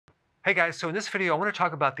Hey guys, so in this video, I want to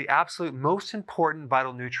talk about the absolute most important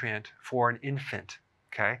vital nutrient for an infant,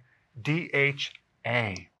 okay?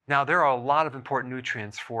 DHA. Now, there are a lot of important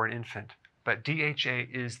nutrients for an infant, but DHA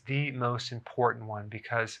is the most important one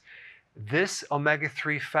because this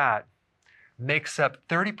omega-3 fat makes up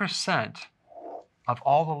 30% of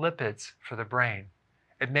all the lipids for the brain.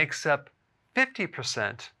 It makes up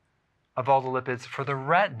 50% of all the lipids for the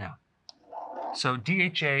retina. So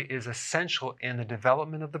DHA is essential in the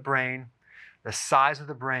development of the brain, the size of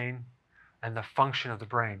the brain, and the function of the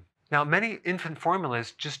brain. Now, many infant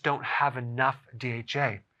formulas just don't have enough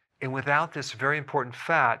DHA. And without this very important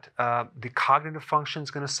fat, the cognitive function is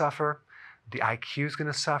going to suffer, the IQ is going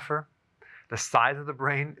to suffer, the size of the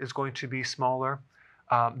brain is going to be smaller,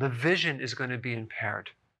 the vision is going to be impaired.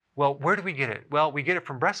 Well, where do we get it? Well, we get it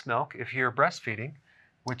from breast milk if you're breastfeeding,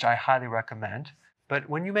 which I highly recommend. But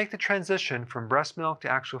when you make the transition from breast milk to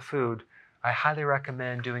actual food, I highly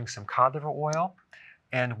recommend doing some cod liver oil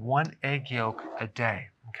and 1 egg yolk a day,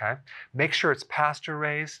 okay? Make sure it's pasture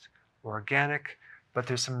raised or organic, but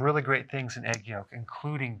there's some really great things in egg yolk,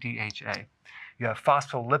 including DHA. You have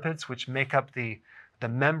phospholipids, which make up the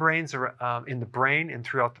membranes in the brain and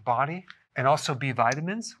throughout the body, and also B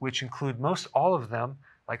vitamins, which include most all of them,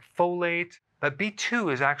 like folate, but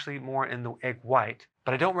B2 is actually more in the egg white.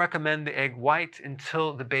 But I don't recommend the egg white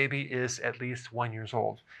until the baby is at least 1 year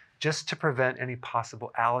old, just to prevent any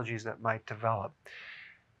possible allergies that might develop.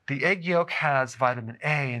 The egg yolk has vitamin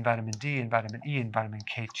A and vitamin D and vitamin E and vitamin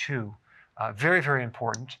K2. Very, very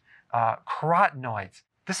important. Carotenoids.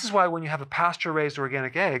 This is why when you have a pasture-raised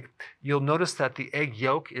organic egg, you'll notice that the egg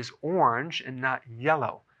yolk is orange and not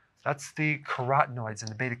yellow. That's the carotenoids and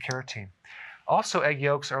the beta-carotene. Also, egg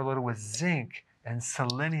yolks are loaded with zinc and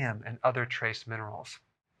selenium and other trace minerals.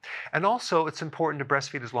 And also, it's important to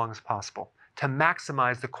breastfeed as long as possible to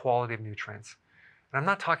maximize the quality of nutrients. And I'm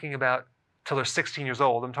not talking about till they're 16 years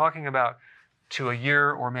old. I'm talking about to a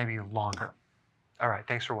year or maybe longer. All right,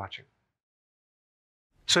 thanks for watching.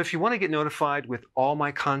 So if you want to get notified with all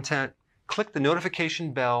my content, click the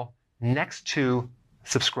notification bell next to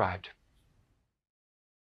subscribed.